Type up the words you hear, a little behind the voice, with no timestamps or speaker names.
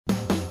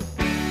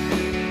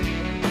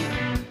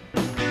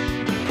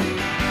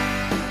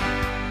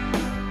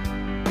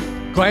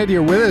Glad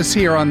you're with us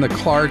here on the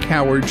Clark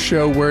Howard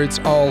Show, where it's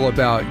all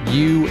about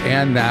you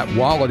and that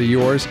wallet of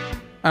yours.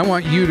 I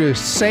want you to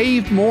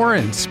save more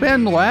and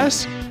spend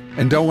less,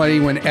 and don't let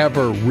anyone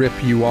ever rip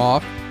you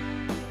off.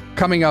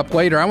 Coming up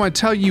later, I want to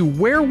tell you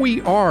where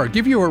we are,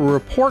 give you a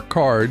report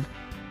card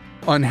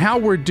on how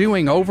we're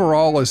doing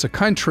overall as a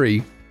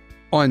country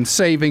on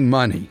saving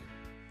money.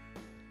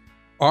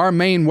 Our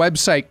main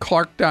website,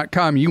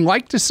 clark.com. You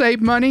like to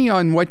save money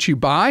on what you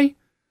buy?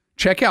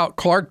 Check out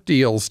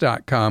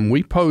clarkdeals.com.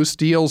 We post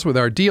deals with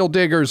our deal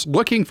diggers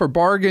looking for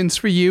bargains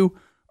for you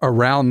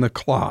around the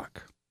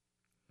clock.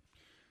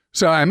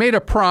 So I made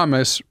a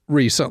promise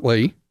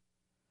recently,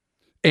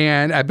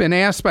 and I've been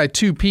asked by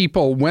two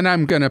people when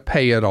I'm going to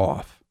pay it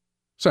off.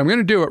 So I'm going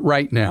to do it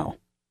right now.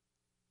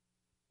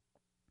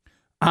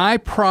 I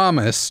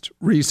promised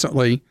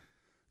recently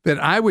that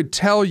I would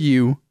tell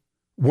you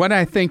what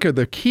I think are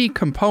the key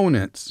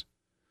components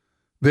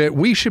that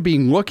we should be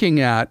looking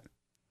at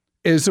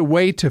as a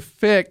way to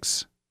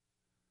fix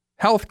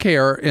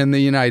healthcare in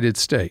the United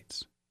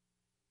States.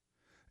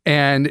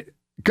 And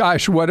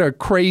gosh, what a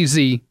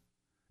crazy,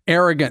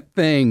 arrogant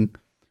thing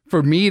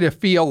for me to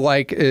feel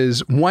like as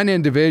one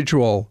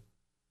individual,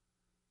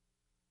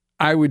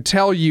 I would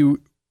tell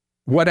you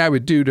what I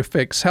would do to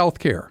fix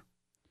healthcare.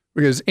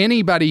 Because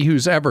anybody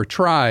who's ever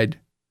tried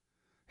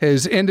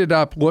has ended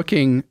up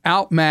looking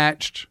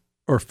outmatched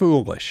or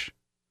foolish.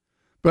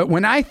 But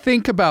when I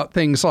think about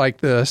things like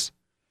this,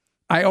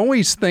 I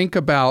always think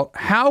about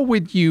how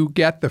would you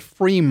get the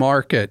free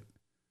market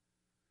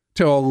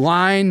to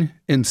align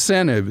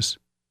incentives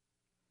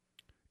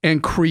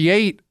and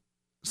create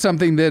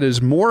something that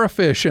is more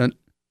efficient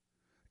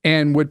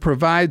and would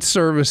provide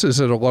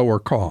services at a lower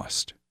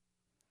cost.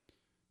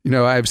 You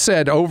know, I've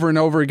said over and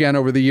over again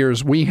over the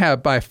years, we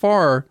have by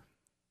far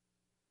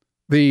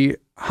the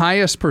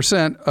highest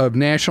percent of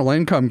national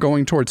income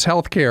going towards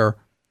healthcare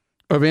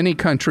of any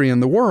country in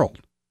the world.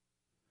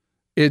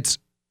 It's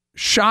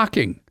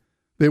shocking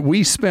that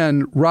we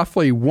spend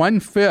roughly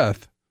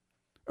 1/5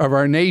 of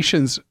our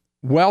nation's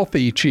wealth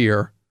each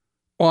year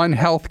on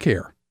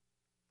healthcare.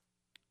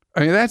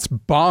 I mean, that's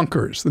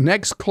bonkers. The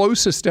next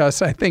closest to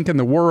us, I think, in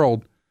the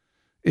world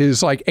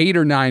is like 8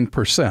 or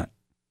 9%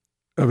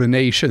 of a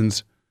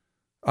nation's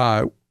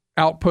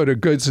output of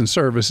goods and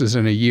services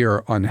in a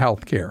year on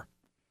healthcare.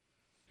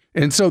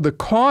 And so the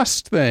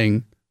cost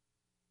thing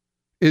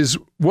is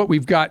what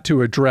we've got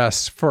to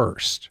address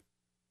first.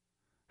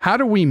 How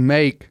do we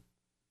make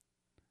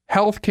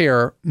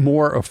healthcare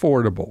more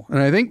affordable? And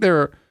I think there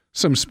are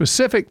some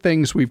specific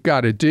things we've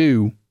got to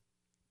do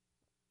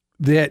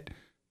that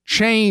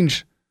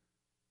change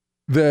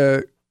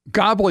the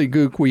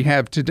gobbledygook we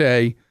have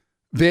today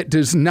that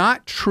does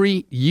not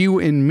treat you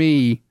and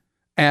me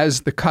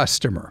as the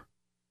customer.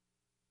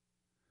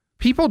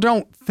 People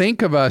don't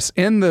think of us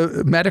in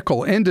the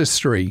medical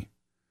industry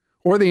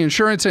or the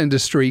insurance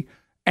industry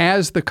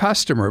as the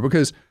customer,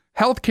 because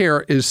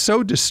healthcare is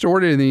so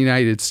distorted in the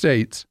United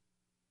States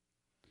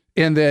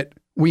in that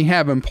we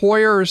have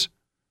employers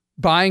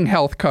buying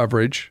health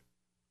coverage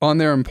on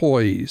their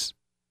employees,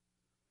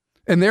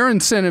 and their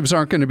incentives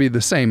aren't going to be the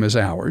same as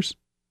ours.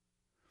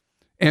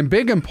 And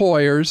big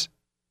employers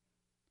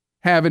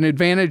have an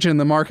advantage in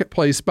the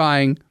marketplace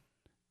buying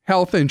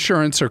health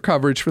insurance or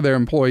coverage for their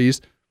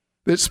employees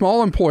that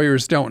small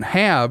employers don't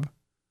have.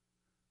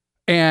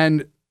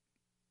 And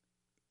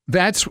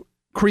that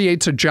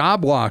creates a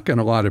job lock in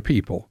a lot of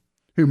people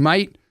who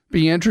might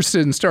be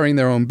interested in starting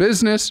their own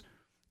business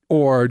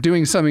or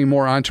doing something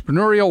more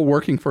entrepreneurial,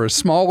 working for a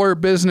smaller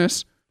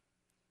business.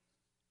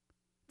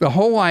 The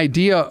whole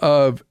idea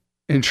of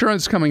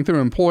insurance coming through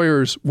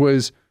employers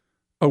was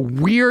a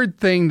weird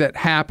thing that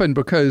happened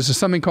because of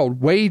something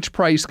called wage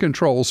price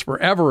controls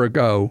forever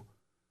ago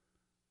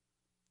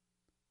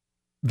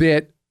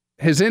that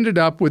has ended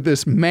up with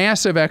this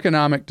massive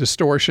economic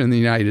distortion in the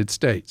United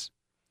States.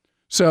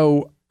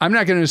 So I'm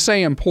not going to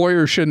say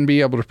employers shouldn't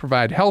be able to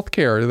provide health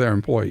care to their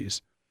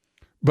employees,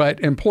 but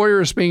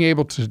employers being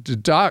able to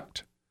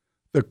deduct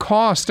the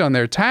cost on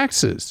their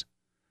taxes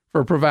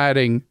for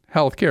providing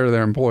health care to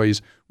their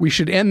employees, we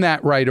should end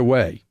that right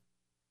away.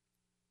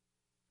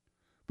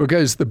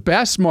 Because the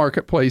best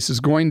marketplace is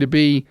going to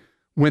be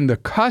when the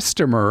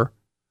customer,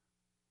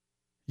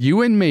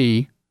 you and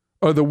me,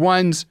 are the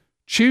ones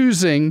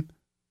choosing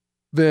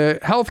the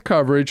health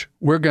coverage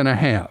we're going to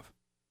have.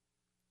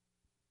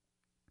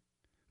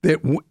 That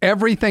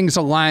everything's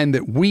aligned,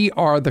 that we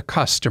are the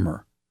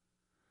customer.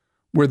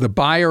 We're the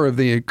buyer of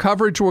the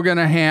coverage we're going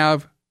to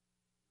have,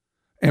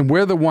 and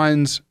we're the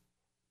ones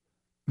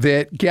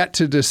that get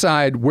to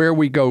decide where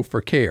we go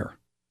for care.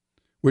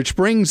 Which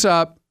brings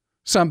up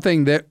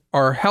something that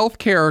our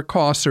healthcare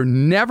costs are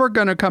never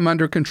going to come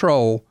under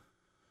control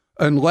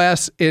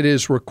unless it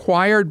is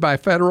required by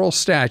federal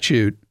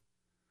statute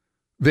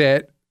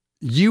that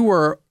you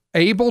are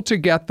able to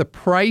get the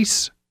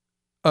price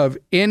of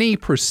any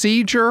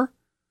procedure,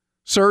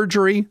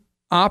 surgery,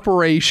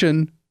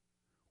 operation,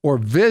 or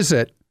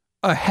visit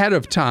ahead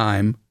of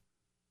time.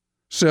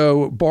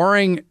 So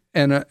barring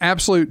an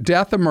absolute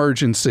death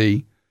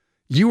emergency,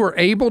 you are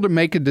able to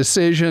make a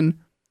decision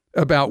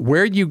about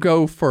where you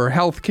go for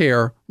health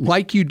care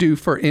like you do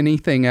for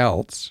anything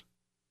else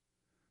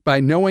by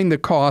knowing the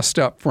cost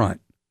up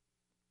front.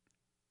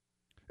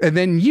 And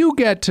then you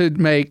get to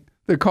make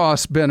the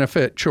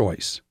cost-benefit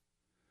choice.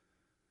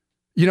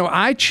 You know,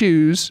 I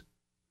choose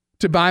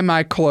to buy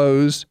my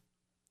clothes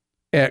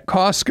at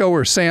Costco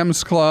or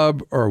Sam's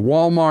Club or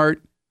Walmart.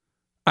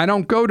 I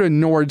don't go to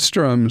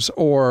Nordstrom's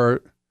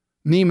or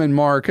Neiman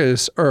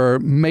Marcus or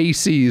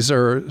Macy's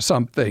or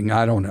something.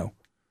 I don't know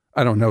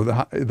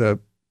the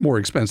more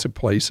expensive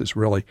places,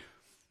 really.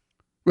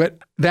 But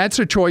that's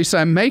a choice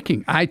I'm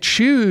making. I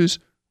choose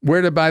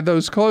where to buy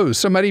those clothes.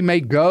 Somebody may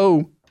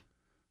go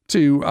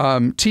to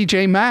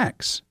TJ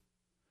Maxx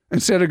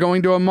instead of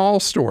going to a mall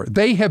store.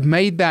 They have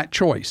made that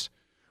choice.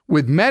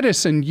 With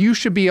medicine, you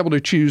should be able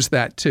to choose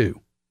that too.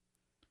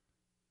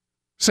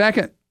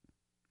 Second,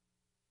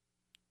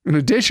 in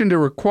addition to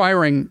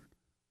requiring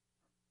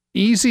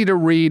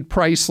easy-to-read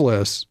price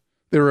lists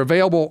that are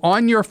available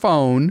on your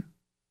phone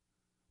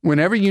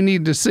whenever you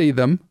need to see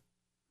them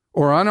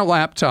or on a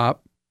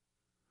laptop,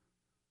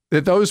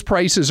 that those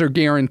prices are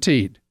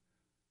guaranteed.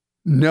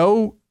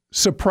 No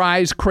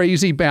surprise,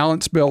 crazy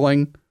balance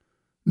billing.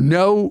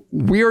 No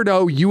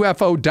weirdo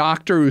UFO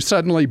doctor who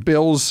suddenly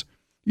bills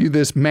you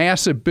this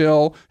massive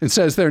bill and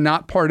says they're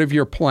not part of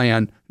your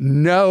plan.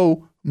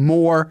 No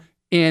more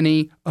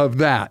any of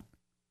that.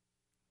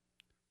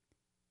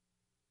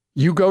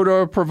 You go to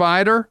a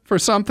provider for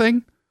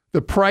something,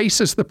 the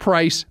price is the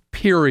price,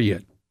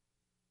 period.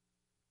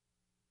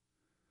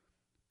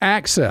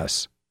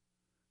 Access.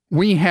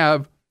 We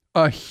have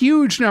a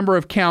huge number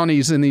of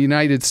counties in the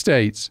United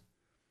States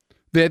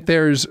that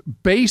there's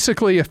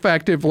basically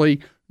effectively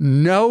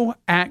no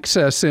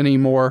access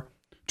anymore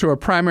to a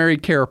primary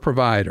care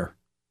provider.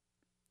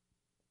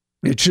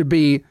 It should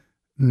be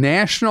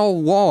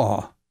national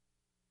law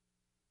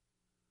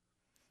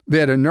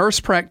that a nurse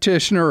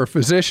practitioner or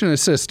physician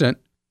assistant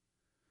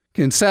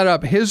can set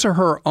up his or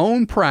her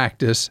own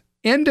practice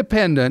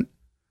independent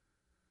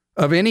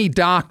of any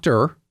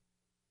doctor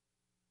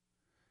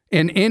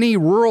in any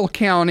rural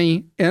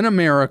county in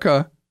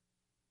America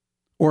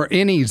or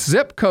any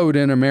zip code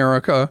in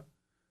America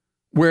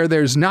where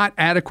there's not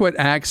adequate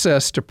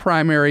access to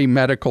primary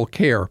medical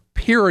care,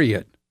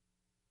 period.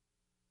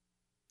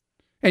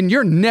 And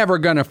you're never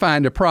going to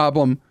find a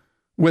problem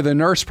with a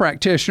nurse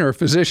practitioner or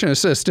physician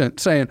assistant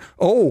saying,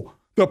 oh,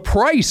 the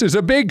price is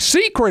a big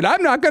secret.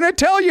 I'm not going to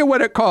tell you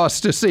what it costs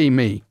to see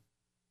me.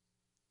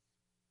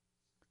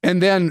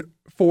 And then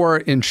for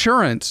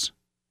insurance,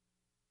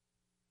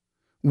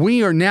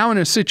 we are now in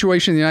a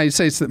situation in the United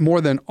States that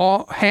more than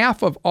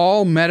half of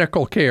all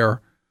medical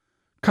care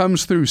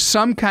comes through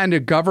some kind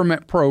of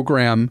government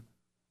program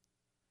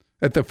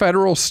at the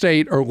federal,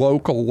 state, or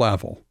local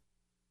level.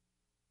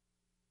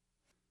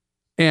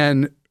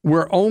 And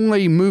we're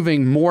only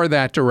moving more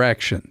that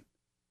direction,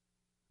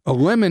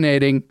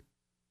 eliminating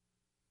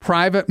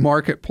private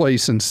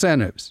marketplace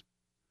incentives.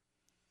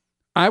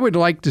 I would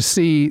like to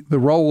see the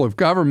role of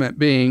government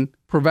being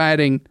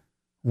providing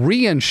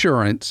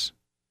reinsurance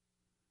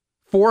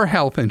for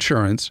health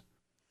insurance,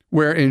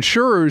 where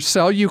insurers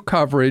sell you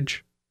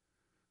coverage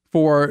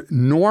for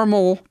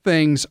normal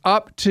things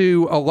up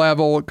to a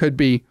level, it could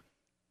be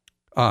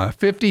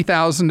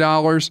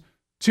 $50,000,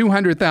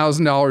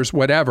 $200,000,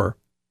 whatever,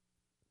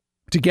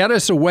 to get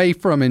us away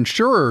from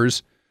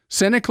insurers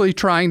cynically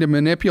trying to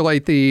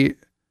manipulate the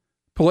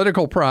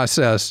political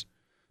process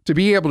to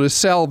be able to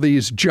sell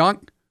these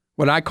junk,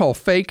 what I call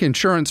fake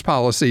insurance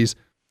policies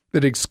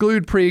that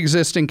exclude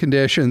pre-existing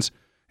conditions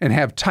and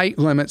have tight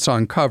limits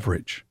on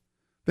coverage.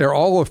 They're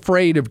all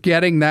afraid of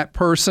getting that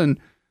person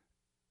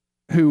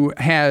who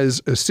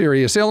has a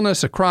serious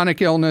illness, a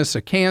chronic illness,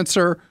 a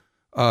cancer,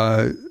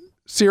 a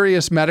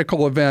serious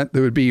medical event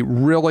that would be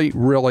really,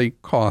 really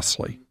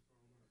costly.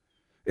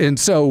 And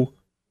so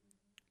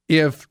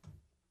if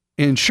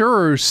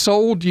insurers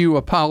sold you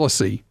a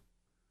policy,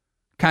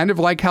 kind of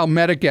like how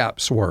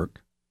medigaps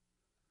work,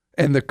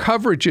 and the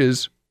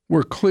coverages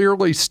were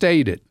clearly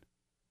stated,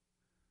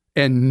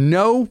 and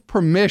no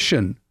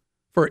permission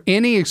for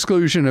any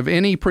exclusion of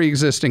any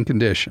pre-existing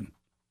condition,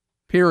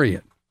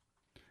 period,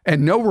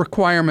 and no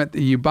requirement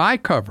that you buy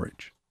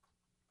coverage.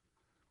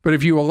 But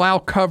if you allow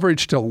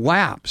coverage to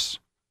lapse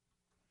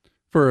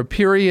for a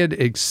period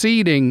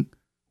exceeding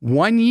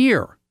 1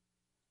 year,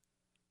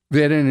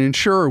 that an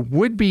insurer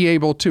would be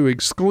able to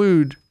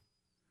exclude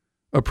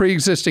a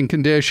pre-existing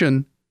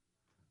condition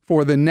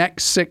for the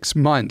next 6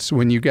 months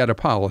when you get a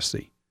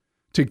policy,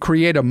 to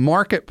create a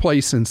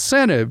marketplace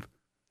incentive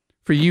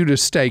for you to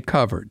stay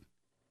covered.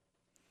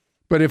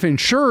 But if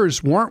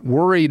insurers weren't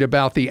worried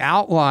about the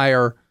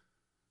outlier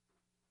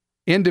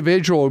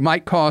individual who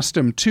might cost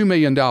them $2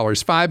 million,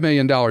 $5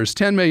 million,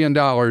 $10 million,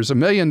 $1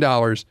 million,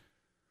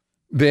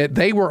 that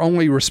they were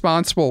only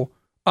responsible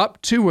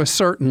up to a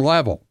certain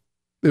level,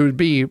 it would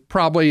be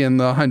probably in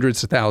the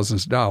hundreds of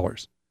thousands of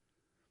dollars.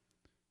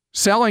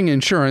 Selling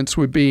insurance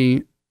would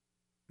be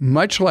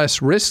much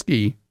less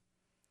risky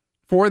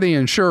for the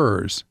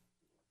insurers.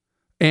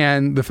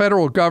 And the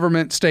federal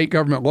government, state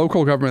government,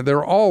 local government,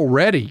 they're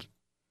already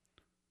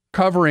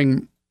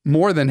covering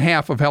more than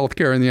half of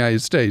healthcare in the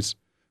United States,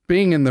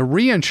 being in the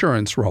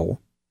reinsurance role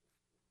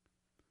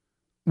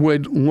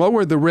would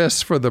lower the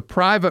risks for the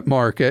private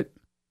market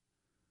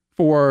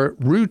for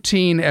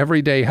routine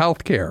everyday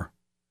healthcare.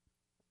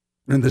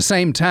 At the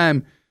same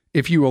time,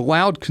 if you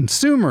allowed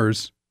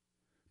consumers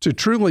to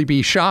truly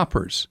be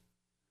shoppers,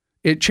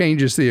 it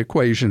changes the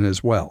equation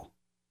as well.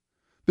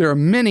 There are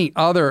many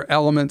other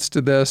elements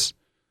to this.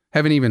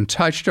 Haven't even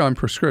touched on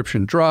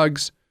prescription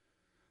drugs.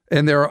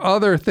 And there are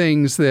other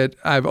things that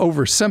I've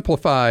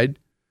oversimplified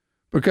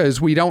because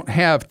we don't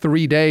have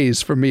 3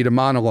 days for me to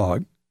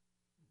monologue.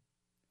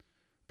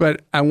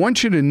 But I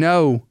want you to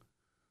know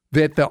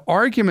that the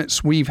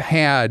arguments we've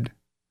had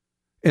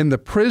in the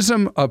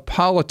prism of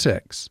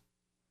politics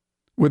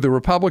with the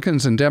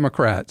Republicans and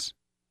Democrats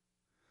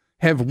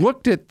have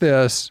looked at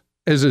this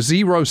as a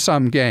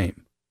zero-sum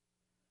game.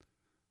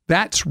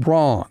 That's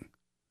wrong.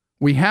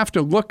 We have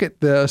to look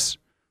at this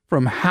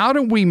from how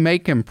do we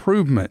make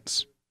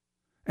improvements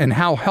and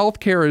how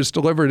healthcare is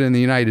delivered in the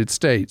United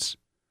States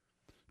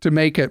to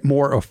make it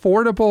more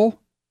affordable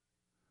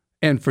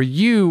and for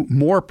you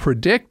more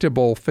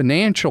predictable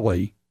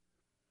financially.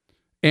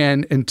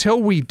 And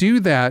until we do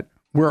that,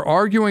 we're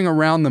arguing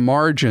around the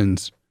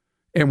margins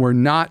and we're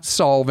not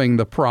solving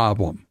the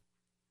problem.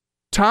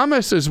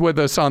 Thomas is with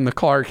us on the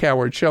Clark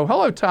Howard Show.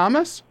 Hello,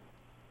 Thomas.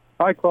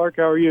 Hi, Clark.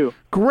 How are you?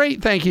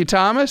 Great. Thank you,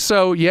 Thomas.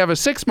 So you have a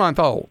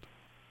 6-month-old.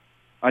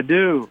 I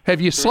do.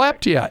 Have you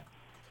slept yet?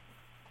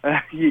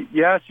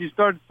 Yeah, she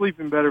started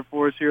sleeping better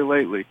for us here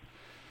lately.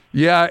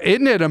 Yeah,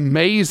 isn't it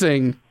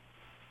amazing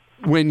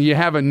when you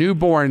have a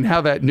newborn, how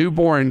that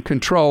newborn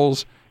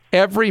controls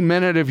every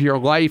minute of your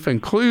life,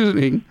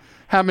 including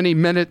how many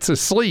minutes of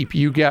sleep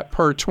you get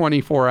per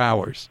 24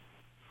 hours?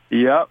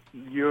 Yep,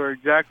 you're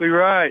exactly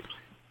right.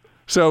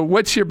 So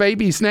what's your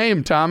baby's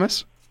name,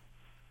 Thomas?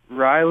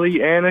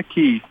 Riley Anna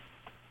Keith.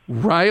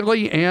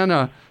 Riley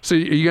Anna. So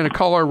you're going to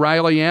call her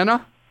Riley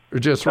Anna or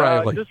just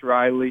Riley? Just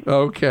Riley.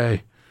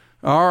 Okay.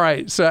 All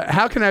right. So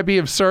how can I be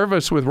of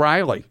service with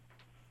Riley?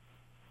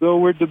 So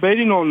we're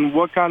debating on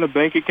what kind of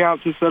bank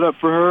account to set up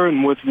for her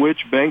and with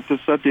which bank to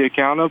set the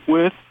account up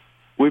with.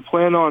 We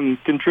plan on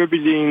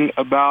contributing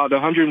about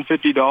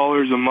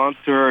 $150 a month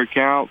to her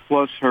account,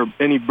 plus her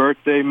any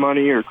birthday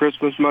money or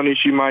Christmas money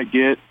she might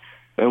get.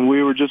 And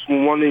we were just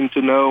wanting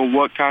to know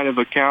what kind of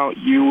account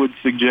you would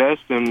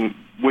suggest and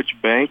which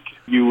bank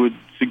you would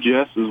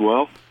suggest as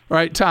well. All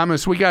right,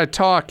 Thomas, we got to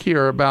talk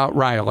here about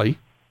Riley.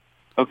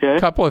 Okay. A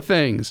couple of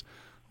things.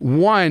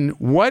 One,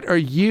 what are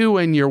you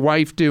and your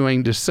wife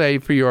doing to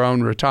save for your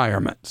own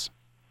retirements?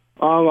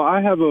 I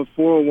have a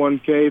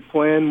 401k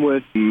plan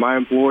with my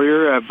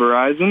employer at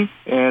Verizon,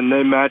 and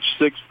they match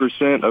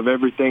 6% of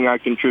everything I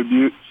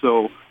contribute.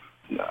 So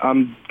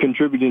I'm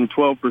contributing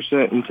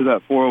 12% into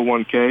that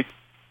 401k.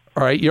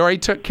 All right. You already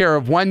took care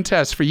of one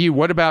test for you.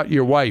 What about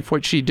your wife?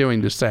 What's she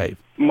doing to save?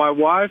 My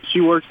wife,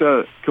 she works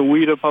at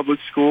Coweta Public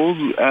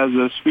Schools as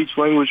a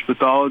speech-language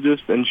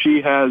pathologist, and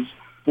she has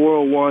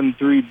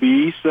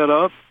 401(b) set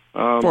up.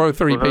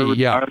 403(b),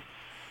 yeah.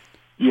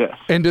 Yes.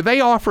 And do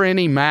they offer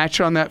any match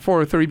on that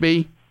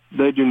 403(b)?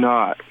 They do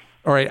not.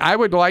 All right. I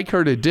would like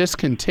her to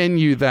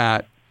discontinue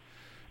that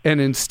and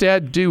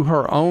instead do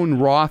her own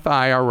Roth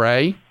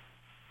IRA.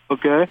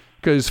 Okay.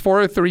 Because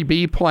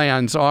 403(b)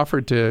 plans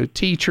offered to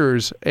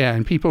teachers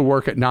and people who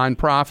work at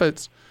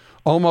nonprofits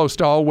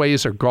almost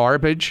always are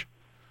garbage.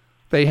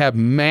 They have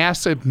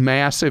massive,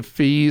 massive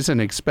fees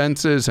and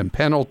expenses and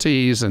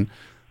penalties, and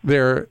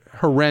they're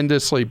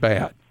horrendously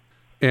bad.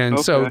 And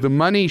so the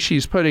money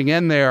she's putting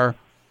in there,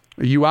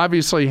 you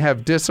obviously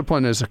have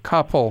discipline as a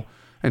couple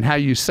and how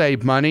you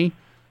save money.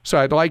 So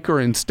I'd like her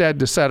instead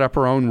to set up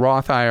her own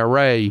Roth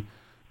IRA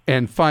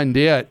and fund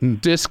it and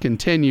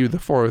discontinue the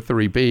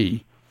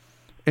 403(b).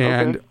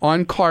 And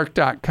on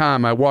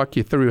Clark.com, I walk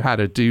you through how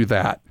to do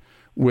that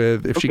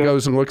with if she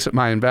goes and looks at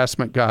my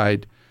investment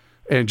guide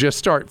and just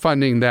start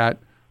funding that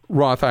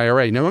Roth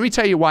IRA. Now, let me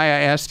tell you why I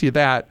asked you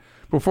that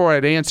before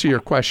I'd answer your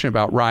question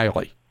about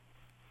Riley.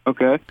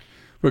 Okay.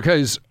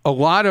 Because a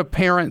lot of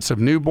parents of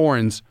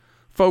newborns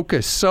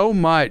focus so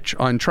much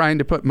on trying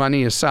to put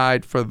money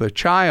aside for the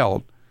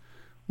child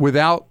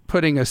without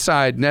putting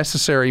aside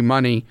necessary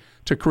money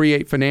to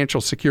create financial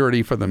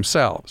security for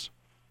themselves.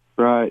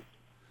 Right.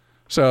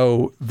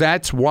 So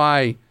that's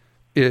why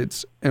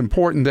it's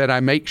important that I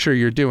make sure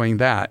you're doing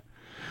that.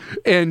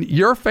 And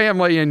your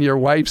family and your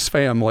wife's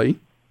family,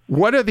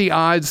 what are the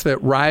odds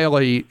that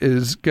Riley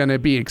is going to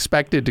be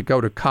expected to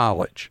go to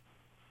college?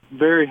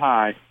 Very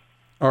high.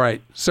 All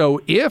right. So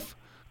if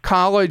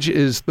college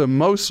is the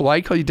most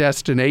likely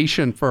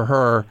destination for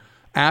her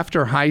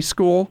after high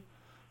school,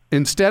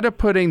 instead of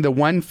putting the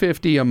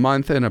 $150 a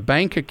month in a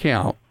bank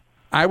account,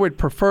 I would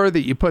prefer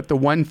that you put the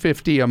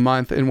 $150 a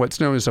month in what's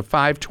known as a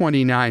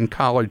 529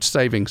 college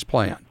savings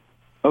plan.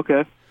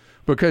 Okay.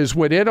 Because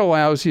what it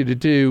allows you to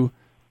do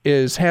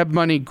is have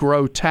money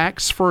grow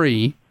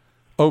tax-free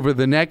over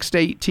the next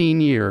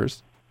 18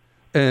 years.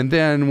 And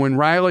then when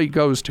Riley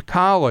goes to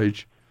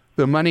college,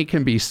 the money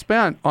can be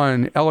spent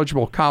on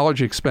eligible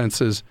college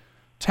expenses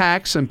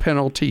tax and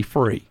penalty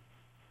free.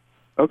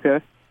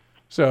 Okay.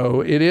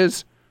 So it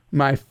is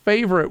my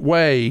favorite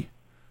way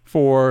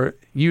for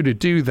you to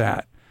do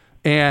that.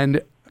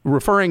 And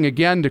referring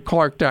again to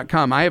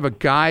Clark.com, I have a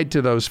guide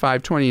to those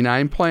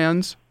 529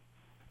 plans,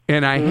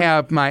 and I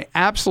have my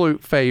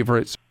absolute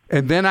favorites.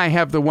 And then I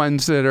have the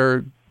ones that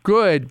are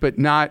good, but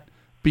not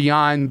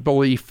beyond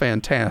belief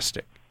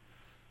fantastic.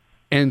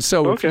 And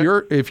so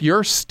if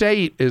your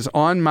state is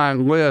on my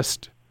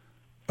list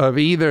of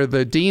either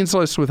the Dean's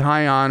List with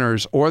high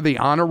honors or the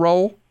honor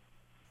roll,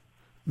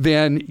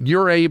 then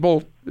you're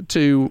able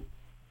to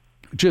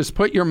just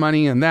put your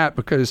money in that,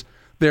 because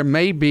there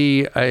may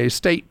be a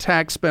state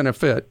tax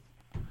benefit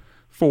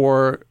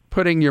for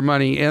putting your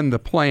money in the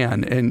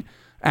plan. And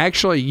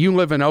actually, you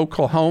live in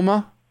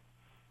Oklahoma?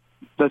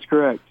 That's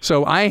correct.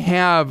 So I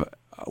have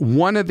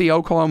one of the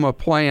Oklahoma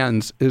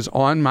plans is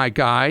on my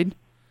guide,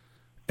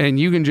 and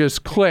you can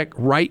just click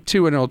right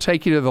to it, and it'll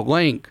take you to the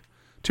link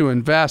to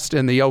invest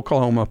in the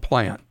Oklahoma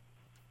plan.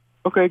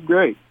 Okay,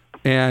 great.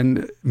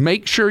 And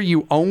make sure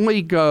you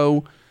only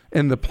go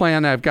in the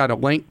plan I've got a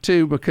link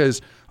to, because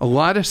a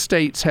lot of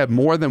states have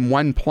more than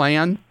one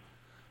plan,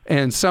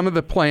 and some of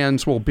the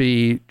plans will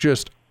be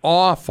just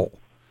awful.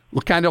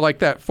 Kind of like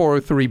that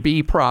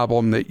 403B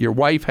problem that your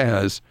wife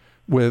has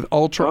with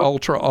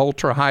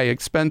ultra high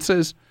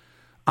expenses.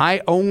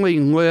 I only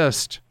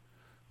list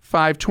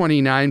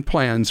 529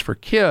 plans for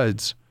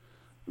kids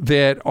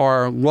that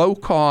are low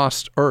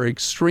cost or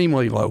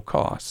extremely low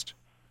cost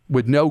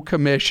with no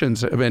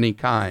commissions of any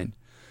kind.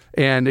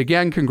 And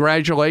again,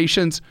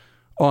 congratulations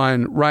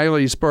on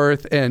Riley's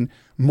birth, and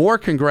more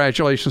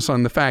congratulations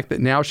on the fact that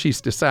now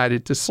she's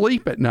decided to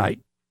sleep at night.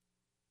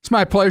 It's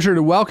my pleasure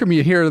to welcome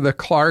you here to the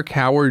Clark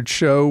Howard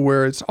Show,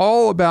 where it's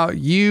all about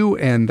you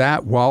and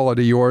that wallet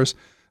of yours.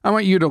 I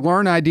want you to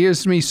learn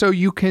ideas from me so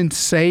you can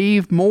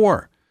save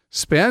more,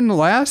 spend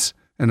less,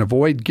 and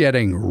avoid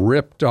getting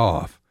ripped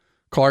off.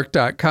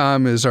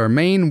 Clark.com is our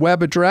main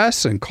web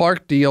address, and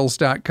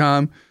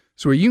ClarkDeals.com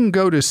is where you can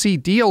go to see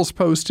deals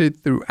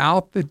posted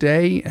throughout the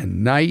day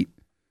and night,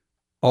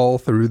 all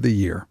through the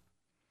year.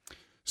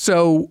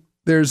 So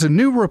there's a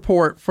new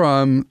report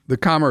from the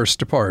Commerce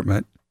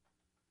Department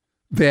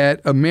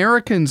that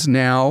Americans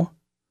now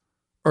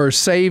are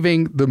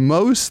saving the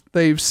most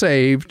they've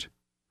saved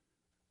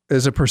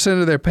as a percent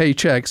of their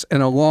paychecks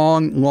in a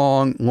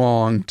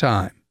long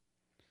time.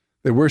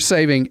 That we're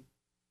saving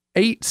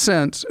 8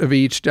 cents of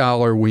each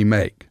dollar we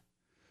make.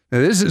 Now,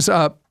 this is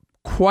up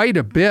quite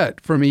a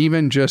bit from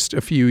even just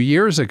a few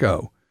years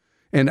ago,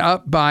 and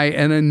up by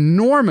an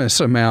enormous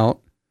amount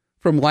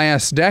from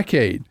last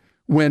decade,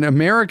 when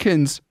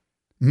Americans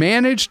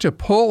managed to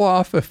pull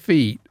off a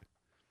feat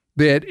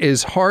that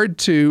is hard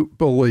to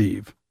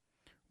believe.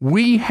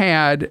 We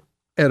had,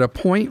 at a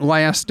point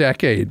last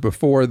decade,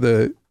 before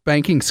the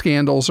banking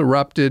scandals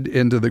erupted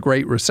into the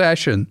Great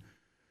Recession,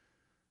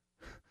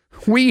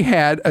 we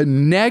had a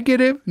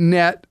negative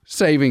net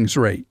savings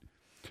rate,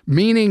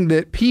 meaning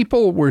that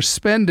people were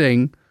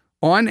spending,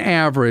 on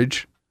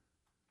average,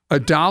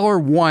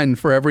 $1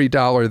 for every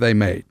dollar they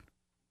made.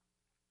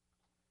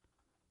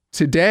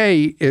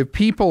 Today, if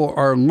people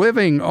are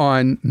living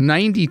on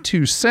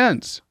 92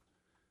 cents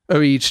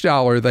of each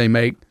dollar they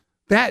make,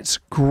 that's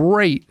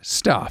great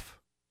stuff.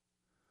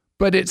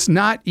 But it's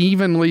not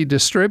evenly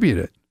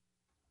distributed.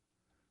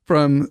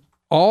 From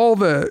all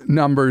the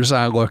numbers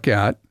I look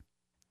at,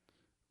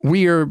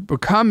 we are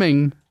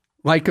becoming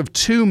like of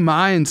two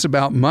minds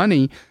about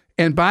money.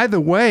 And by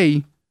the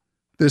way,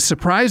 the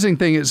surprising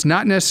thing is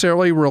not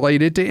necessarily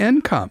related to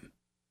income.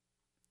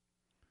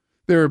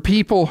 There are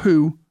people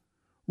who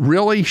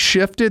really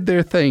shifted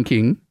their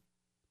thinking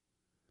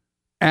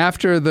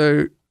after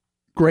the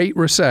Great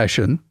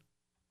Recession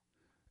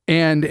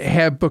and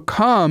have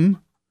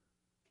become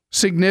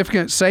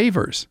significant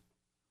savers.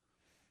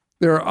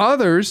 There are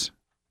others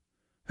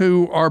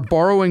who are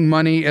borrowing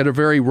money at a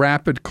very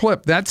rapid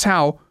clip. That's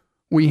how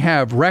we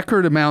have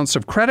record amounts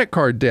of credit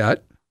card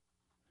debt.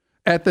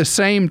 At the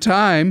same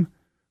time,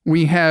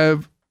 we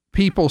have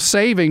people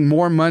saving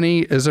more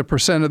money as a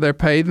percent of their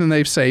pay than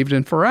they've saved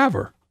in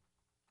forever.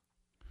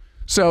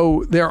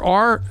 So there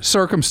are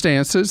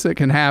circumstances that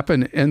can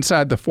happen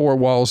inside the four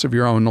walls of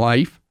your own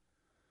life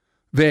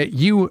that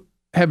you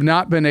have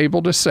not been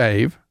able to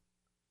save.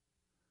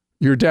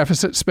 Your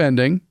deficit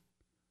spending.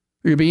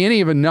 There could be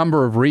any of a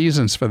number of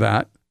reasons for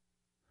that.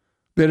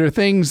 That are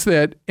things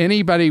that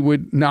anybody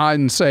would nod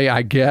and say,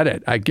 I get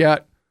it. I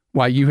get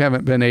why you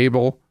haven't been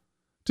able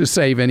to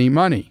save any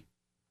money.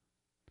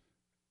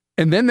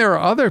 And then there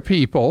are other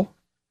people,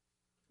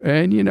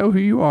 and you know who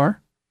you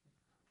are,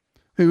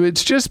 who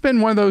it's just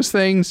been one of those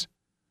things,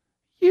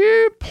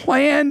 you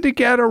plan to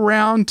get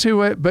around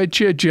to it, but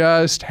you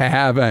just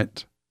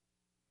haven't.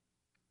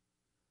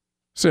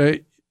 So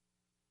it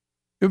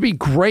would be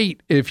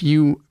great if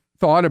you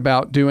thought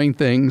about doing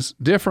things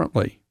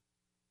differently.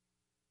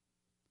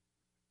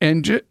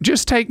 And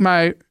just take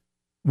my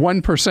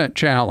 1%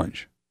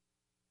 challenge,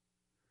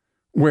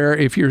 where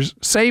if you're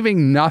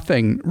saving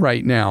nothing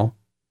right now,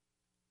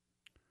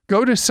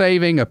 go to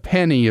saving a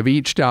penny of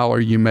each dollar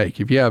you make.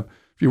 If you're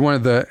one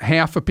of the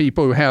half of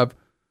people who have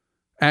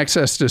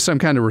access to some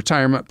kind of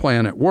retirement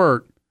plan at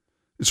work,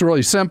 it's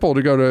really simple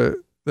to go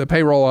to the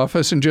payroll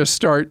office and just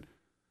start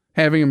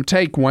having them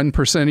take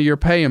 1% of your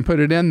pay and put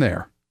it in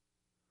there.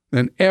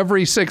 Then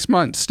every 6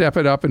 months, step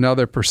it up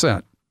another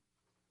percent.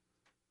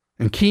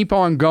 And keep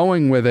on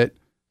going with it.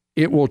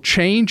 It will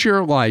change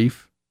your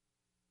life.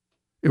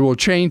 It will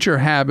change your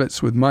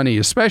habits with money,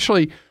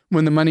 especially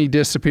when the money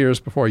disappears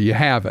before you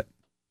have it.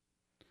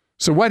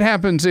 So what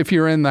happens if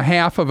you're in the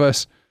half of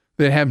us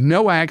that have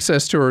no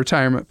access to a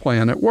retirement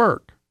plan at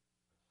work?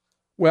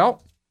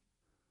 Well,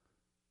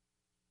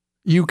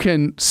 you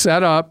can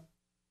set up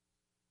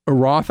a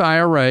Roth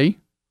IRA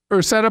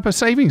or set up a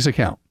savings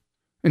account.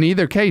 In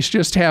either case,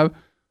 just have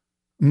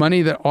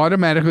money that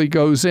automatically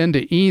goes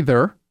into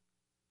either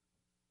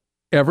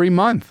every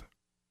month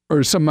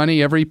or some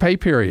money every pay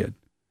period.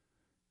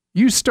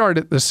 You start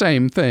at the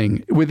same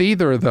thing with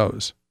either of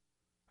those,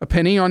 a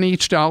penny on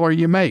each dollar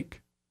you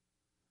make.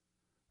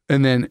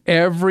 And then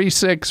every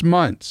 6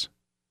 months,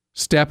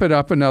 step it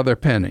up another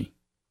penny.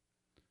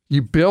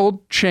 You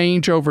build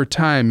change over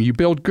time. You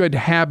build good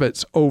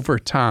habits over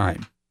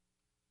time.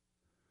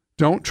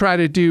 Don't try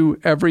to do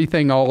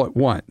everything all at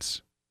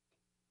once.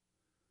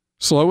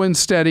 Slow and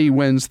steady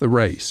wins the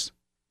race.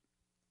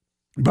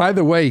 By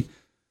the way,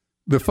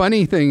 the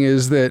funny thing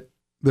is that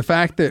the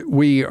fact that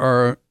we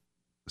are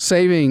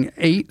saving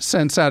 8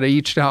 cents out of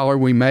each dollar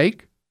we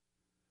make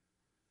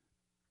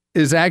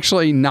is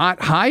actually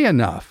not high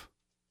enough.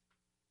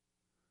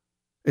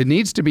 It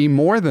needs to be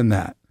more than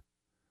that.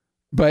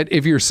 But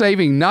if you're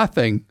saving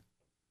nothing,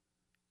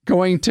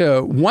 going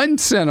to 1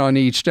 cent on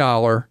each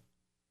dollar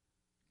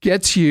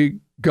gets you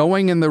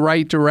going in the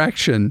right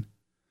direction,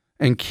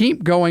 and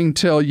keep going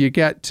till you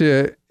get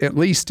to at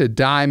least a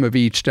dime of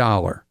each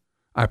dollar.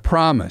 I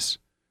promise.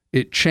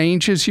 It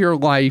changes your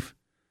life,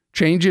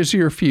 changes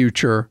your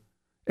future,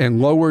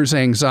 and lowers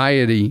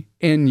anxiety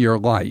in your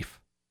life.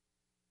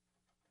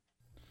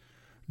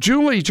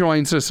 Julie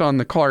joins us on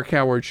the Clark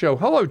Howard Show.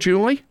 Hello,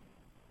 Julie.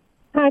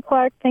 Hi,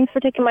 Clark. Thanks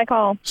for taking my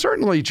call.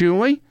 Certainly,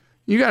 Julie.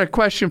 You got a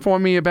question for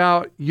me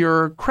about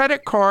your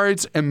credit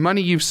cards and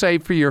money you've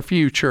saved for your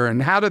future,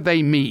 and how do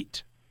they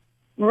meet?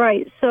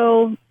 Right.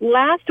 So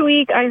last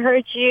week I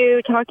heard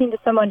you talking to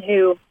someone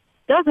who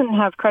doesn't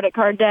have credit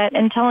card debt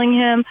and telling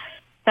him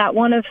that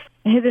one of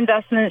his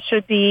investments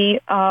should be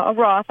a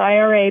Roth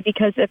IRA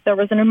because if there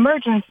was an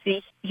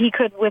emergency, he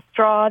could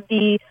withdraw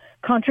the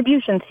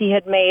contributions he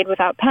had made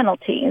without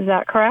penalty. Is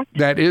that correct?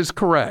 That is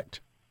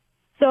correct.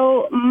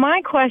 So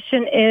my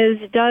question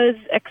is, does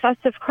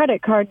excessive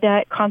credit card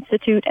debt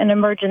constitute an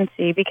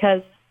emergency?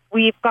 Because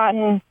we've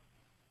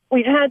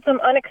had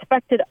some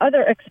unexpected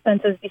other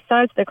expenses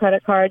besides the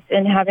credit cards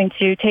in having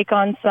to take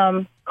on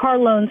some car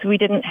loans we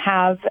didn't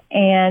have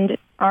and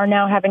are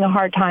now having a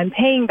hard time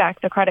paying back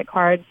the credit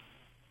cards.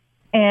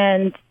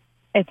 And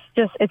it's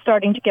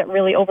starting to get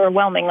really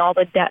overwhelming, all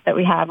the debt that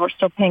we have. We're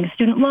still paying a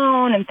student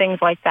loan and things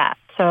like that.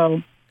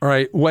 So, all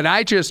right. What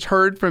I just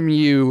heard from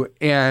you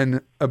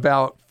in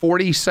about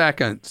 40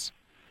 seconds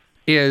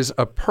is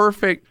a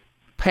perfect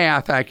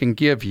path I can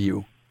give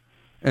you.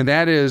 And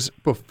that is,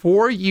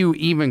 before you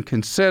even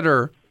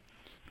consider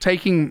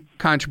taking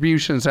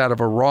contributions out of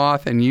a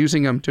Roth and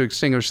using them to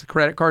extinguish the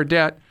credit card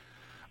debt,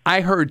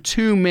 I heard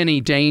too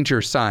many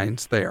danger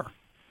signs there.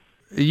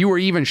 You were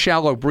even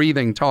shallow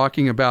breathing,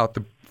 talking about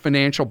the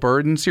financial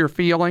burdens you're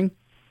feeling.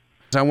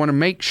 I want to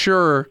make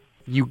sure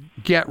you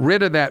get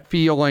rid of that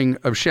feeling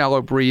of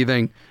shallow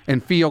breathing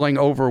and feeling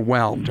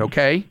overwhelmed,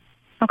 okay?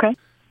 Okay.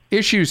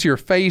 Issues you're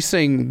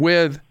facing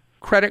with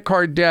credit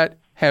card debt,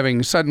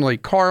 having suddenly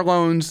car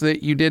loans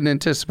that you didn't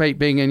anticipate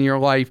being in your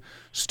life,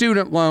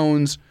 student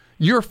loans,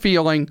 you're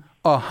feeling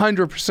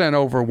 100%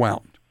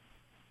 overwhelmed.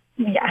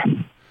 Yeah.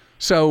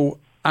 So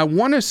I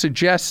want to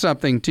suggest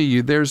something to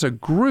you. There's a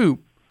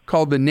group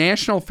called the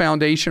National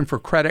Foundation for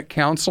Credit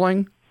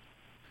Counseling,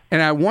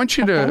 and I want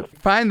you to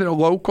find a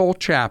local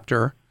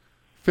chapter,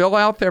 fill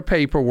out their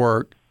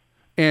paperwork,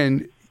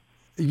 and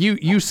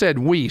you said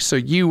we, so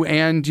you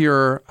and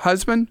your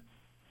husband?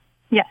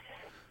 Yes.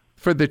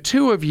 For the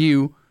two of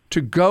you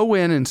to go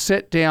in and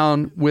sit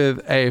down with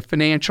a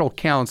financial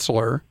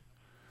counselor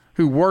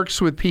who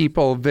works with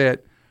people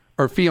that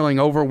are feeling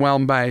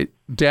overwhelmed by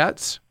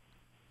debts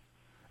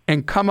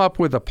and come up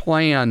with a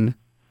plan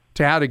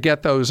to how to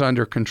get those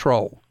under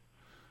control.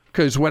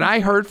 Because what I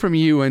heard from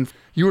you, and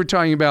you were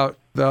talking about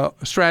the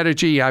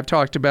strategy I've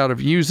talked about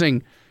of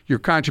using your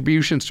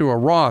contributions to a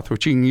Roth,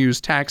 which you can use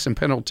tax and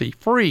penalty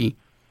free,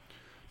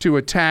 to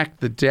attack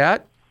the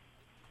debt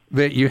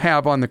that you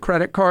have on the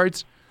credit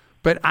cards.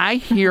 But I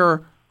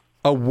hear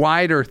a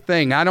wider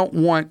thing. I don't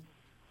want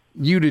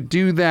you to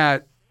do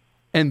that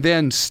and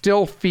then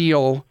still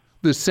feel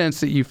the sense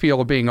that you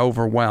feel of being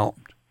overwhelmed.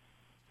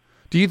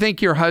 Do you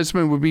think your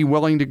husband would be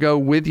willing to go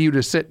with you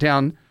to sit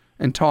down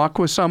and talk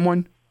with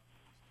someone?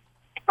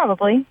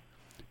 Probably.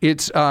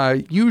 It's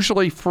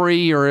usually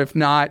free, or if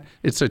not,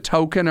 it's a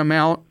token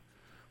amount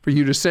for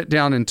you to sit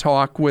down and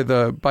talk with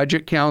a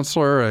budget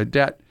counselor, a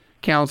debt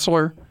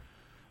counselor.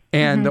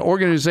 And the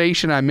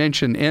organization I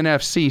mentioned,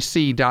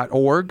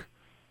 nfcc.org,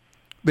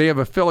 They have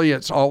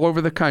affiliates all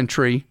over the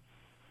country.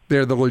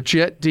 They're the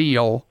legit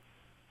deal.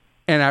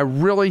 And I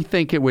really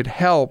think it would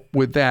help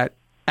with that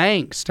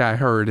angst I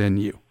heard in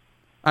you.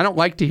 I don't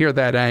like to hear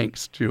that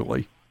angst,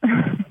 Julie.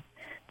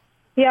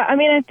 Yeah, I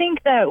mean, I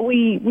think that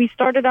we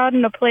started out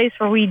in a place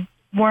where we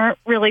weren't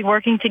really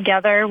working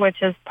together,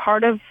 which is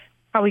part of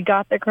how we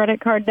got the credit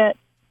card debt.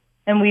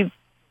 And we've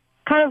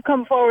kind of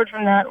come forward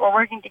from that. We're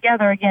working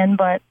together again,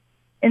 but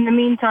in the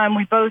meantime,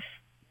 we both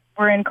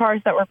were in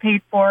cars that were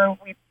paid for.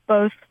 We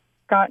both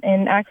got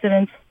in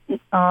accidents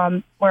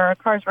where our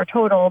cars were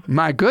totaled.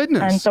 My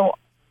goodness. And so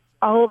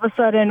all of a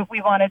sudden,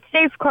 we wanted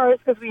safe cars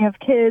because we have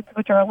kids,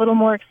 which are a little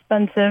more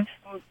expensive.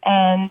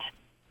 And,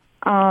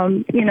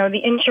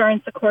 the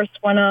insurance, of course,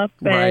 went up.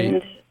 Right.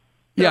 And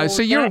yeah,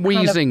 so you're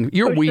wheezing.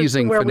 You're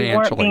wheezing financially. We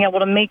weren't being able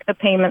to make the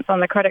payments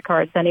on the credit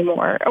cards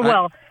anymore.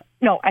 Well,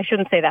 no, I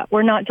shouldn't say that.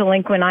 We're not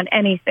delinquent on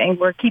anything.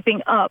 We're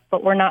keeping up,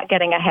 but we're not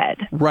getting ahead.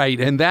 Right,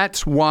 and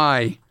that's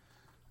why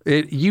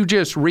you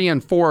just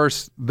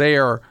reinforced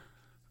there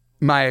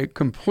my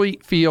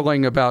complete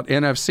feeling about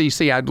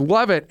NFCC. I'd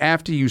love it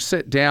after you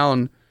sit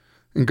down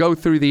and go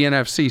through the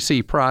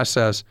NFCC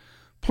process.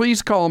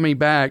 Please call me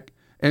back,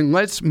 and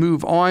let's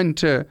move on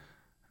to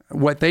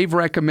what they've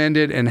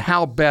recommended and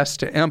how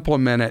best to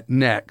implement it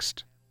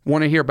next.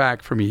 Want to hear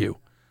back from you.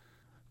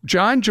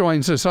 John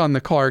joins us on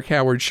the Clark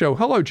Howard Show.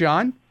 Hello,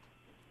 John.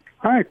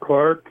 Hi,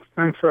 Clark.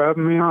 Thanks for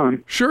having me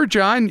on. Sure,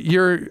 John.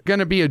 You're going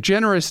to be a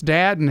generous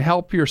dad and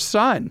help your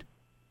son.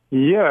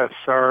 Yes,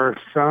 our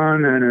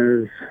son and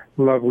his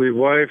lovely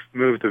wife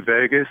moved to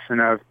Vegas and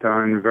have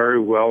done very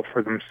well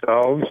for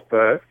themselves,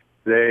 but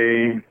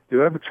they do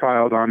have a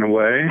child on the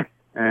way,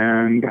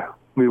 and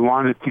we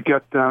wanted to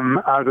get them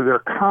out of their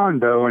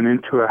condo and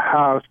into a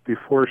house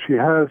before she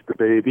has the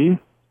baby.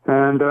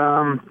 And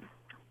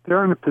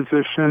they're in a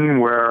position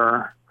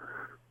where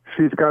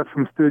she's got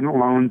some student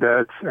loan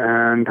debts,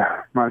 and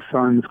my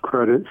son's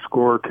credit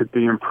score could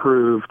be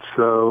improved.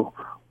 So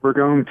we're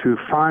going to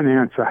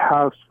finance a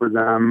house for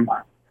them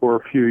for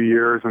a few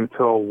years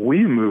until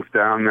we move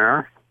down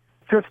there.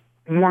 Just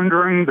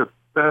wondering the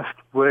best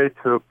way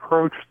to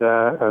approach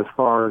that as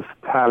far as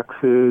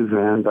taxes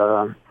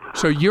and...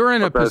 So you're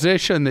in a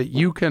position that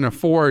you can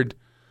afford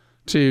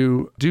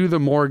to do the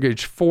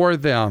mortgage for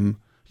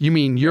them. You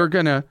mean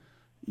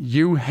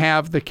you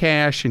have the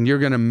cash and you're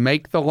going to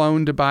make the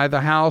loan to buy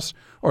the house,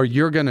 or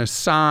you're going to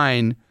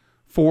sign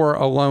for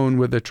a loan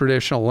with a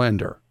traditional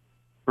lender?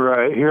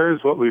 Right.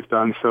 Here's what we've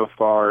done so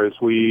far is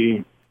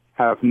we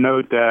have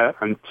no debt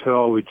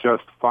until we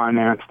just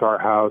financed our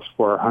house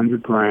for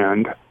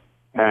 $100,000.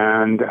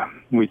 And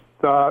we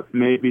thought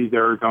maybe they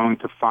were going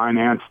to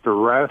finance the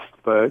rest,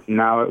 but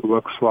now it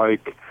looks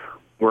like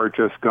we're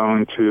just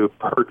going to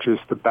purchase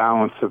the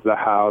balance of the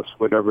house,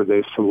 whatever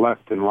they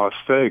select in Las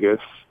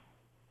Vegas.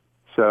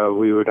 So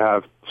we would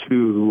have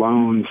two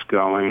loans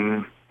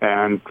going,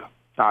 and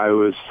I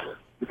was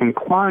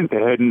inclined to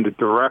head in the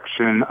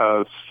direction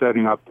of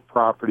setting up the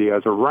property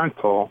as a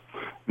rental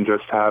and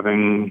just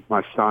having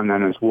my son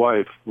and his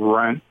wife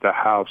rent the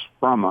house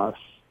from us.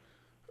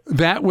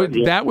 That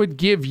would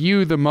give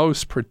you the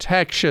most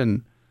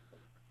protection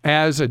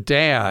as a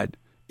dad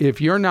if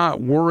you're not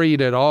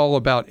worried at all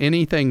about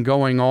anything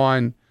going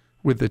on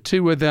with the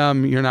two of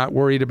them. You're not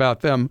worried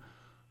about them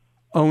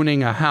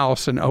owning a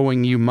house and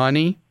owing you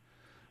money.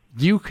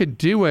 You could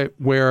do it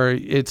where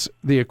it's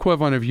the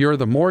equivalent of you're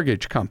the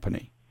mortgage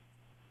company.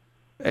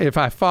 If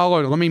I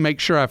follow, let me make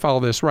sure I follow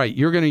this right.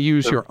 You're going to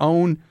use your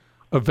own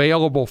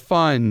available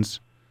funds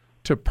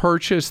to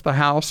purchase the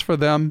house for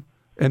them,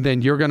 and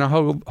then you're going to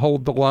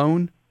hold the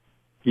loan?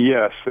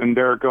 Yes, and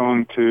they're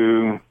going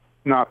to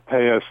not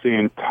pay us the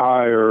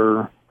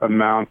entire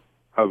amount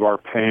of our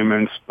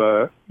payments,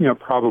 but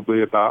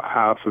probably about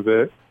half of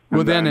it.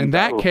 Well, then in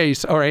that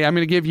case, all right, I'm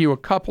going to give you a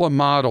couple of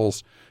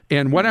models.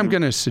 And what I'm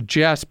going to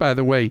suggest, by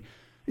the way,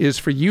 is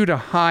for you to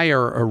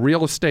hire a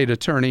real estate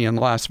attorney in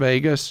Las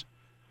Vegas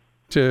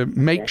to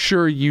make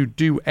sure you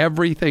do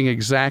everything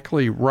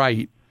exactly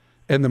right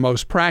in the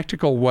most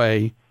practical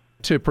way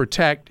to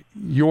protect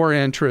your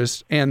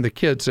interests and the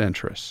kids'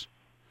 interests.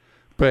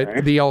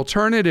 But the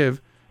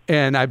alternative,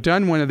 and I've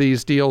done one of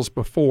these deals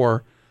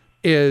before,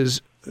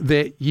 is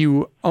that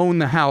you own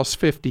the house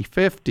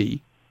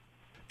 50-50,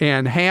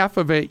 and half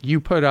of it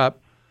you put up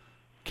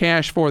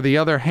cash for, the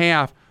other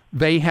half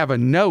they have a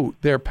note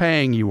they're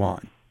paying you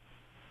on.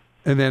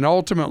 And then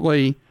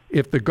ultimately,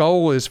 if the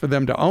goal is for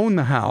them to own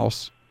the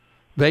house,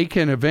 they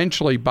can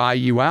eventually buy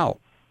you out.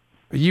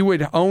 You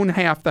would own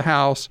half the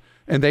house,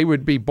 and they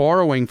would be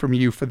borrowing from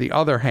you for the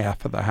other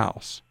half of the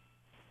house.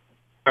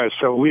 All right,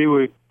 so we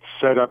would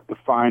set up the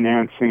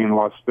financing in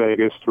Las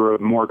Vegas through a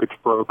mortgage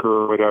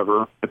broker or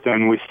whatever, but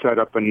then we set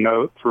up a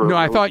note through No,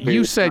 I thought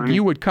you said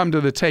you would come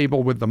to the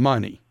table with the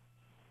money.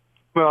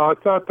 Well, I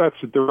thought that's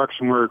the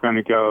direction we were going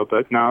to go,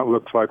 but now it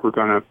looks like we're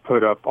going to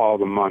put up all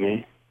the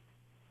money.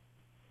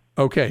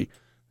 Okay.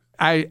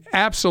 I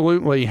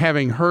absolutely,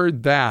 having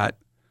heard that,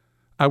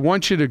 I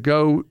want you to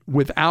go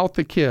without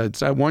the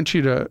kids. I want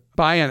you to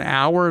buy an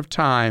hour of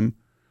time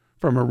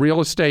from a real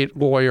estate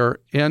lawyer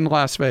in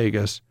Las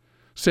Vegas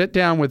sit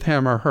down with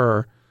him or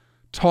her,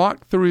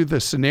 talk through the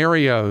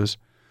scenarios,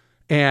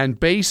 and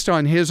based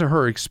on his or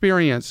her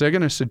experience, they're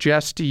going to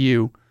suggest to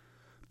you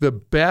the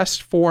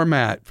best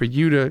format for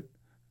you to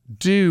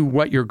do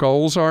what your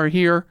goals are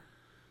here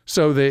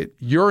so that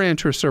your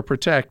interests are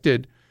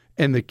protected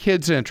and the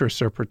kids'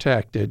 interests are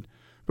protected.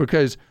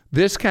 Because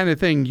this kind of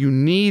thing, you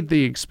need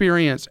the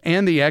experience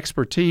and the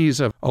expertise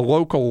of a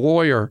local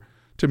lawyer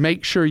to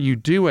make sure you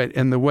do it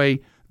in the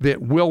way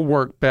that will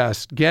work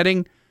best.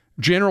 Getting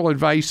general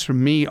advice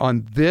from me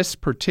on this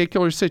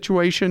particular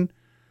situation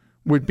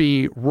would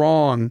be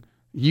wrong.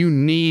 You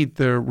need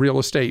the real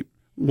estate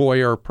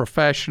lawyer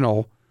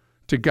professional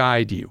to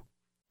guide you.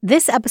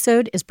 This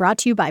episode is brought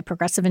to you by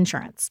Progressive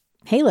Insurance.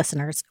 Hey,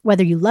 listeners,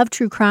 whether you love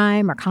true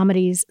crime or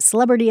comedies,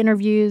 celebrity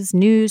interviews,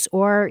 news,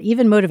 or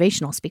even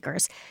motivational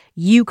speakers,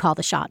 you call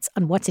the shots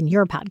on what's in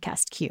your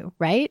podcast queue,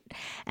 right?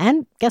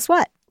 And guess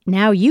what?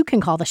 Now you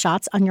can call the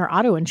shots on your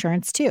auto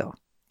insurance, too.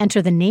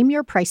 Enter the Name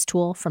Your Price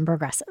tool from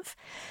Progressive.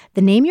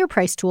 The Name Your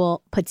Price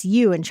tool puts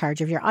you in charge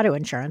of your auto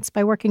insurance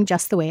by working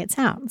just the way it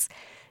sounds.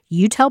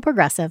 You tell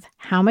Progressive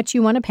how much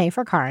you want to pay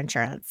for car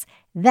insurance.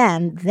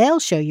 Then they'll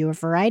show you a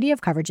variety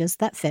of coverages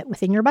that fit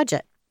within your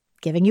budget,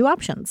 giving you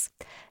options.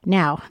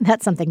 Now,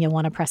 that's something you'll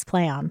want to press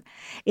play on.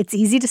 It's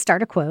easy to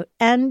start a quote,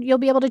 and you'll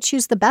be able to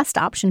choose the best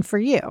option for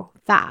you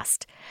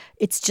fast.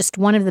 It's just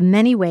one of the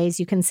many ways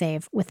you can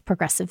save with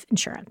Progressive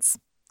Insurance.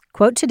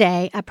 Quote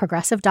today at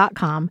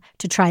Progressive.com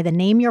to try the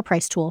Name Your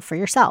Price tool for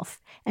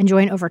yourself and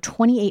join over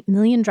 28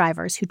 million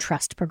drivers who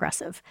trust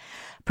Progressive.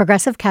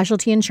 Progressive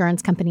Casualty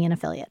Insurance Company and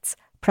Affiliates.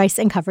 Price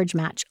and coverage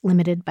match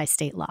limited by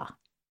state law.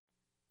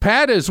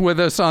 Pat is with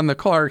us on the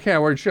Clark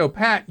Howard Show.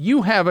 Pat,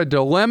 you have a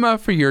dilemma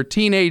for your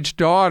teenage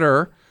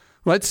daughter.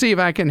 Let's see if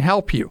I can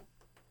help you.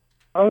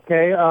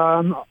 Okay.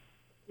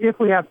 If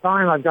we have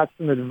time, I've got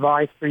some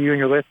advice for you and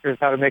your listeners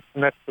how to make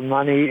some extra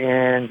money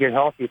and get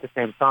healthy at the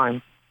same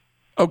time.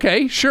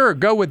 Okay, sure.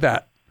 Go with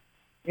that.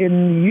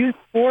 In youth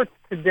sports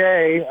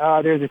today,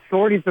 there's a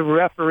shortage of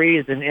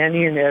referees in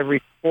any and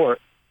every sport.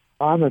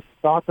 I'm a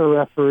soccer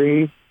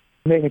referee,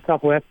 making a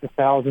couple extra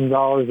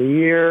 $1,000 a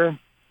year.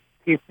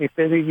 Keeps me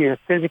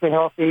physically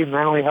healthy,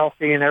 mentally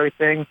healthy, and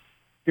everything. If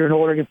you're an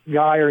older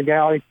guy or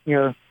gal, it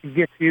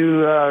gets you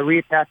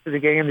reattached to the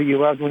game that you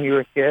loved when you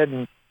were a kid,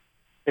 and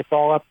it's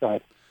all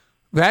upside.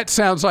 That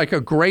sounds like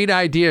a great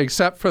idea,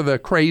 except for the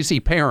crazy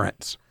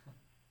parents.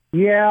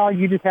 Yeah,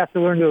 you just have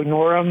to learn to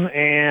ignore them,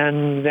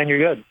 and then you're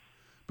good.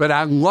 But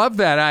I love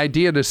that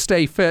idea to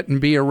stay fit and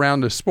be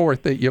around a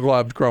sport that you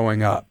loved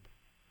growing up.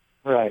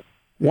 Right.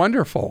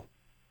 Wonderful.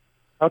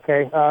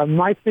 Okay,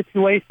 my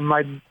situation,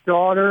 my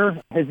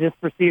daughter has just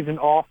received an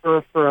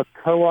offer for a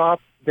co-op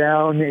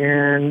down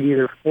in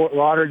either Fort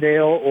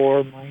Lauderdale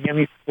or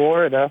Miami,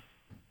 Florida.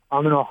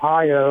 I'm in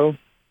Ohio.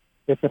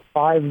 It's a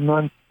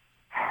 5-month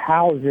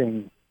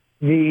housing.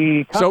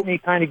 The company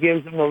kind of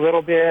gives them a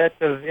little bit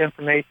of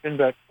information,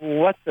 but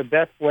what's the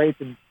best way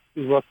to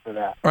look for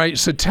that? All right,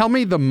 so tell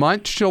me the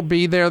month she'll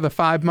be there, the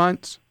 5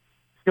 months?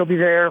 She'll be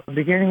there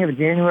beginning of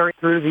January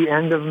through the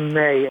end of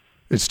May.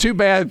 It's too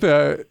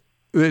bad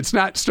it's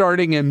not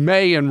starting in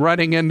May and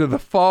running into the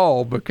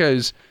fall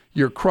because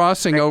you're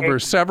crossing over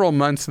several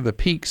months of the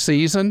peak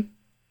season.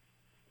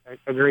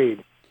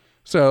 Agreed.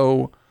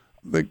 So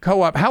the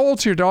co-op, how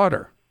old's your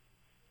daughter?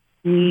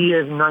 She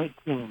is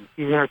 19.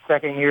 She's in her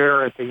second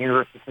year at the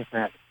University of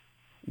Cincinnati.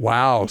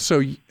 Wow. So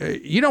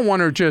you don't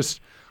want her just,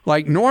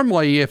 like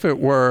normally if it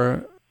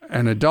were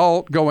an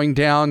adult going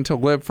down to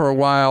live for a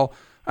while,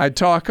 I'd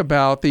talk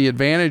about the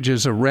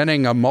advantages of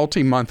renting a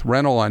multi-month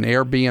rental on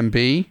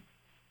Airbnb.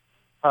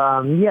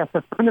 Yes,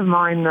 a friend of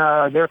mine,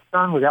 their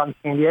son was out in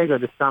San Diego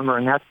this summer,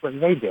 and that's what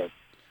they did.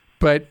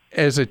 But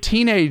as a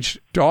teenage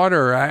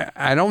daughter,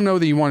 I don't know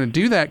that you want to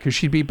do that because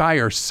she'd be by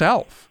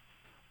herself.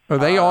 Are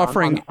they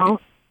offering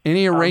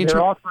any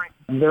arrangement?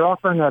 They're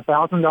offering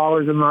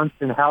 $1,000 a month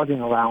in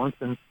housing allowance,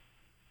 and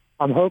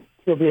I'm hoping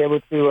she'll be able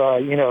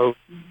to,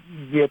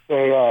 get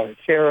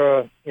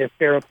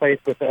share a place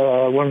with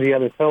one of the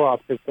other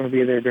co-ops that's going to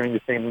be there during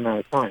the same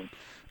amount of time.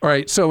 All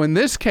right, so in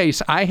this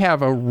case, I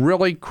have a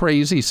really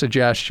crazy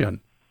suggestion.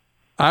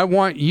 I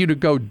want you to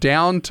go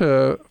down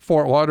to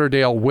Fort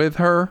Lauderdale with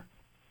her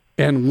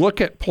and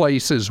look at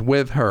places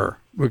with her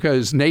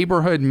because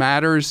neighborhood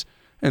matters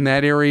in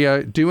that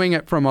area. Doing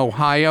it from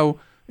Ohio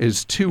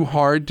is too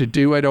hard to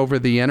do it over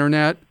the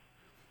internet.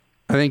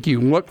 I think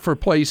you look for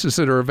places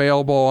that are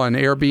available on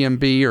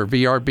Airbnb or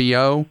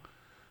VRBO,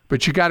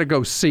 but you got to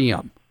go see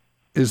them.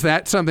 Is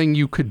that something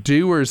you could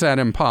do or is that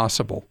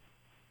impossible?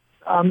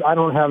 I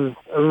don't have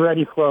a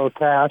ready flow of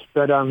cash,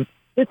 but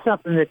it's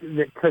something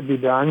that could be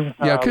done.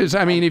 Yeah, because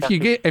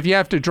if you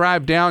have to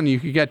drive down, you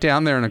could get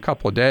down there in a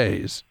couple of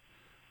days.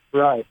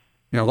 Right.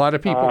 A lot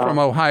of people from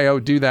Ohio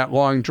do that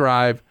long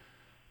drive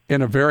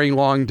in a very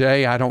long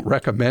day. I don't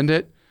recommend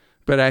it,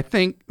 but I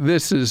think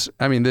this is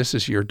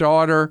your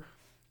daughter.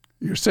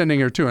 You're sending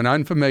her to an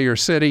unfamiliar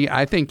city.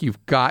 I think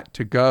you've got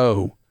to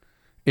go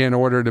in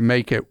order to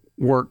make it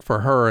work for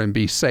her and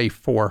be safe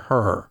for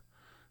her.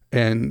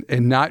 And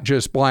not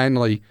just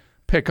blindly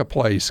pick a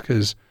place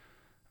because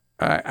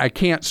I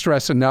can't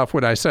stress enough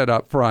what I said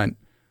up front.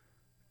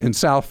 In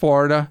South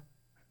Florida,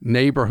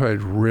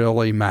 neighborhood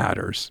really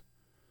matters.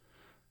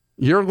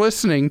 You're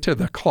listening to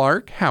The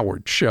Clark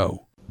Howard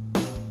Show.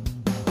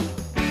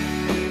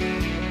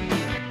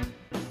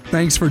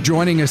 Thanks for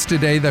joining us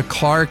today. The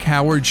Clark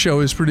Howard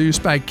Show is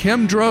produced by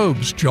Kim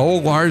Drobes,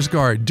 Joel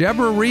Larsgaard,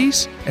 Deborah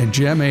Reese, and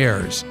Jim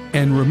Ayers.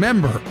 And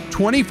remember,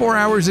 24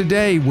 hours a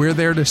day, we're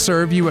there to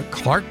serve you at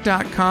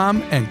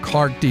Clark.com and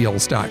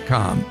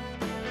ClarkDeals.com.